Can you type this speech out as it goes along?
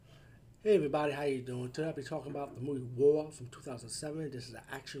Hey everybody, how you doing? Today I'll be talking about the movie War from 2007. This is an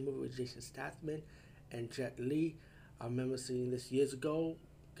action movie with Jason Statham and Jet Li. I remember seeing this years ago.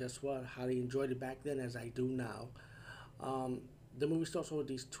 Guess what? Highly enjoyed it back then as I do now. Um, the movie starts with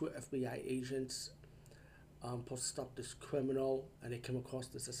these two FBI agents supposed to stop this criminal, and they come across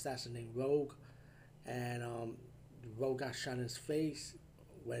this assassin named Rogue. And Rogue got shot in his face.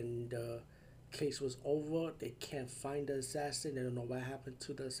 When the case was over, they can't find the assassin. They don't know what happened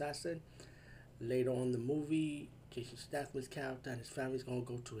to the assassin. Later on in the movie, Jason Statham's character and his family's gonna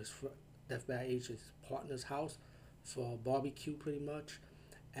go to his Death by Agent's partner's house for a barbecue, pretty much.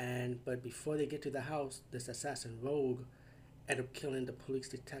 And but before they get to the house, this assassin Rogue end up killing the police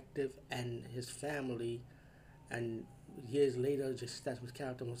detective and his family. And years later, Jason Statham's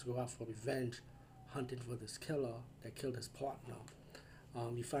character wants to go out for revenge, hunting for this killer that killed his partner.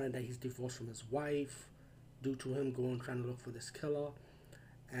 You find out that he's divorced from his wife due to him going trying to look for this killer.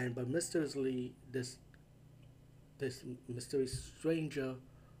 And but mysteriously, this mysterious stranger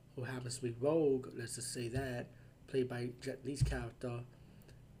who happens to be Rogue, let's just say that, played by Jet Li's character,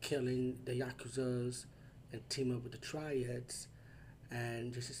 killing the Yakuzas and team up with the Triads.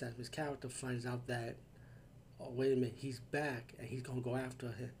 And Jason Statham's character finds out that, oh, wait a minute, he's back and he's gonna go after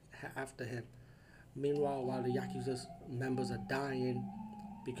him. Meanwhile, while the Yakuza members are dying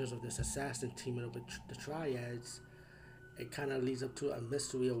because of this assassin teaming up with the Triads, it kind of leads up to a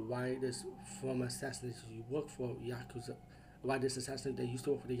mystery of why this former assassin you work for Yakuza, why this assassin that used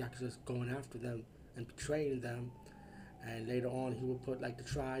to work for the Yakuza is going after them and betraying them. And later on, he will put like the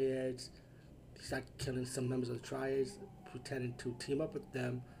Triads. He started killing some members of the Triads, pretending to team up with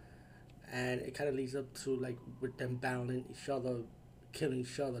them, and it kind of leads up to like with them battling each other, killing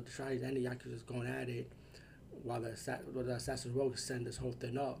each other. The Triads and the Yakuza is going at it, while the assassin Rogue send this whole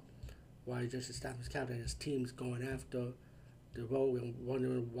thing up. While Jason Statham's captain and his team's going after the Rogue and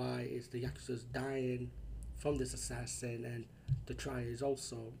wondering why is the Yakuza's dying from this assassin and the Triads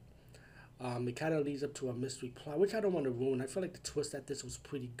also. It kind of leads up to a mystery plot, which I don't want to ruin. I feel like the twist at this was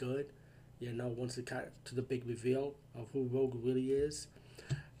pretty good. Once it got to the big reveal of who Rogue really is.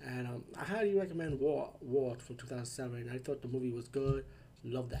 And I highly recommend War from 2007. I thought the movie was good.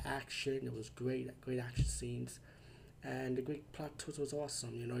 Loved the action. It was great. Great action scenes. And the great plot twist was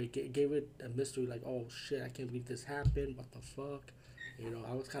awesome. It gave it a mystery like, oh shit, I can't believe this happened. What the fuck?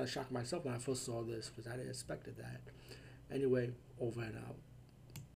 I was kind of shocked myself when I first saw this because I didn't expect that. Anyway, over and out.